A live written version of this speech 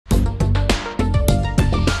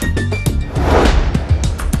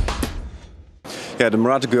Yeah, the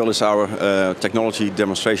Murata Girl is our technology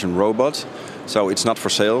demonstration robot. So it's not for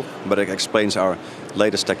sale, but it explains our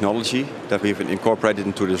latest technology that we've incorporated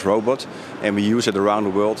into this robot. And we use it around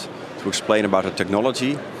the world to explain about the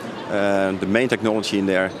technology. The main technology in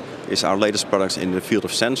there is our latest products in the field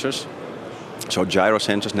of sensors. So gyro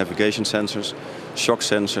sensors, navigation sensors, shock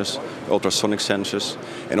sensors, ultrasonic sensors,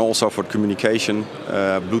 and also for communication,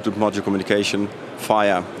 Bluetooth module communication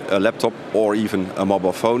via a laptop or even a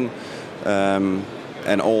mobile phone.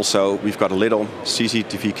 And also we've got a little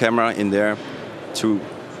CCTV camera in there to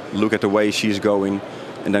look at the way she's going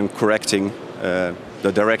and then correcting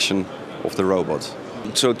the direction of the robot.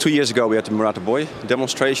 So 2 years ago we had the Murata Boy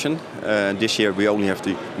demonstration. This year we only have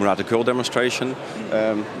the Murata Girl demonstration.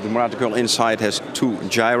 The Murata Girl inside has 2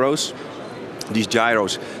 gyros. These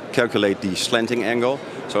gyros calculate the slanting angle,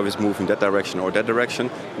 so if it's moving that direction or that direction.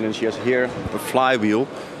 And then she has here a flywheel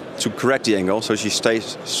to correct the angle, so she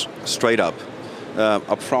stays straight up.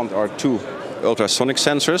 Up front are 2 ultrasonic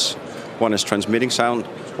sensors. One is transmitting sound,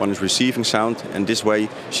 one is receiving sound, and this way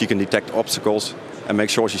she can detect obstacles and make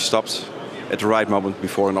sure she stops at the right moment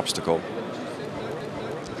before an obstacle.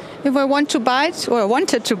 If I want to buy it, or I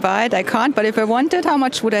wanted to buy it, I can't, but if I wanted, how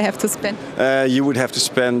much would I have to spend? You would have to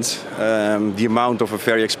spend the amount of a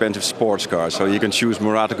very expensive sports car. So you can choose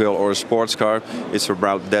Murata Girl or a sports car. It's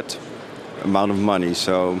about that amount of money,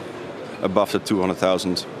 so above the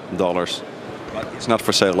 $200,000. It's not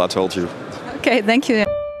for sale, I told you. Okay, thank you.